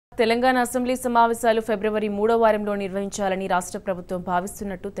Telangana assembly సమావేశాలు ఫిబ్రవరి 3వ వారంలో నిర్వహించాలని రాష్ట్ర ప్రభుత్వం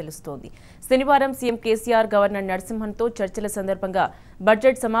భావిస్తున్నట్టు తెలుస్తోంది. శనివారం సీఎం కేసీఆర్ గవర్నర్ నరసింహన్తో చర్చల సందర్భంగా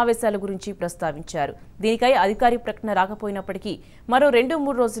బడ్జెట్ సమావేశాల గురించి ప్రస్తావించారు. దీనిపై అధికారిక ప్రకటన రాకపోయినప్పటికీ మరో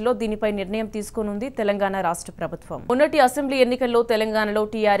 2-3 రోజుల్లో దీనిపై నిర్ణయం తీసుకోనుంది తెలంగాణ రాష్ట్ర ప్రభుత్వం. మొన్నటి అసెంబ్లీ ఎన్నికల్లో తెలంగాణలో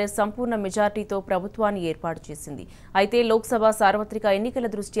టీఆర్ఎస్ సంపూర్ణ మెజార్టీతో ప్రభుత్వాన్ని ఏర్పాటు చేసింది. అయితే లోక్సభ సార్వత్రిక ఎన్నికల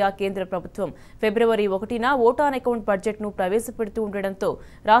దృష్ట్యా కేంద్ర ప్రభుత్వం ఫిబ్రవరి 1న ఓట్ ఆన్ అకౌంట్ బడ్జెట్ను ప్రవేశపెడుతూ ఉండడంతో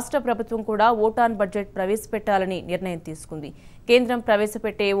రాష్ట్ర ప్రభుత్వం కూడా ఓట్ ఆన్ బడ్జెట్ ప్రవేశపెట్టాలని నిర్ణయం తీసుకుంది. కేంద్రం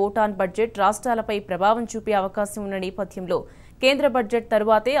ప్రవేశపెట్టే ఓట్ ఆన్ బడ్జెట్ రాష్ట్రాలపై ప్రభావం చూపే అవకాశం ఉన్న నేపథ్యంలో కేంద్ర బడ్జెట్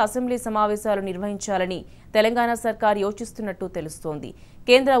తరువాతే అసెంబ్లీ సమావేశాలు నిర్వహించాలని తెలంగాణ సర్కార్ యోచిస్తున్నట్టు తెలుస్తోంది.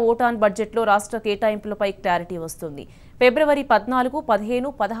 కేంద్ర ఓట్ ఆన్ బడ్జెట్లో రాష్ట్ర కేటాయింపులపై క్లారిటీ వస్తుంది. ఫిబ్రవరి 14, 15,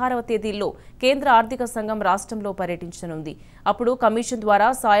 16వ తేదీల్లో కేంద్ర ఆర్థిక సంఘం రాష్ట్రంలో పర్యటించనుంది. అప్పుడు కమిషన్ ద్వారా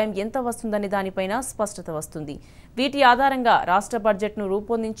సాయం ఎంత వస్తుందనే దానిపైన స్పష్టత వస్తుంది. వీటి ఆధారంగా రాష్ట్ర బడ్జెట్ను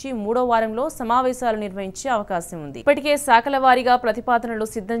రూపొందించి 3వ వారంలో సమావేశాలు నిర్వహించే అవకాశం ఉంది. ఇప్పటికే శాఖల వారీగా ప్రతిపాదనలు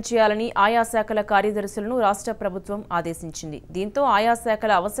సిద్ధం చేయాలని ఆయా శాఖల కార్యదర్శులను రాష్ట్ర ప్రభుత్వం ఆదేశించింది. దీంతో ఆయా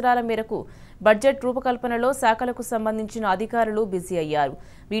శాఖల అవసరాల మేరకు బడ్జెట్ రూపకల్పనలో శాఖలకు సంబంధించిన అధికారులు బిజీ అయ్యారు.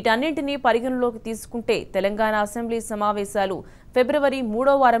 వీటన్నింటినీ పరిగణలోకి తీసుకుంటే తెలంగాణ అసెంబ్లీ సమావేశాలు ఫిబ్రవరి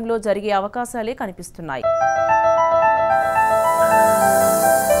 3వ వారంలో జరిగే అవకాశాలే కనిపిస్తున్నాయి.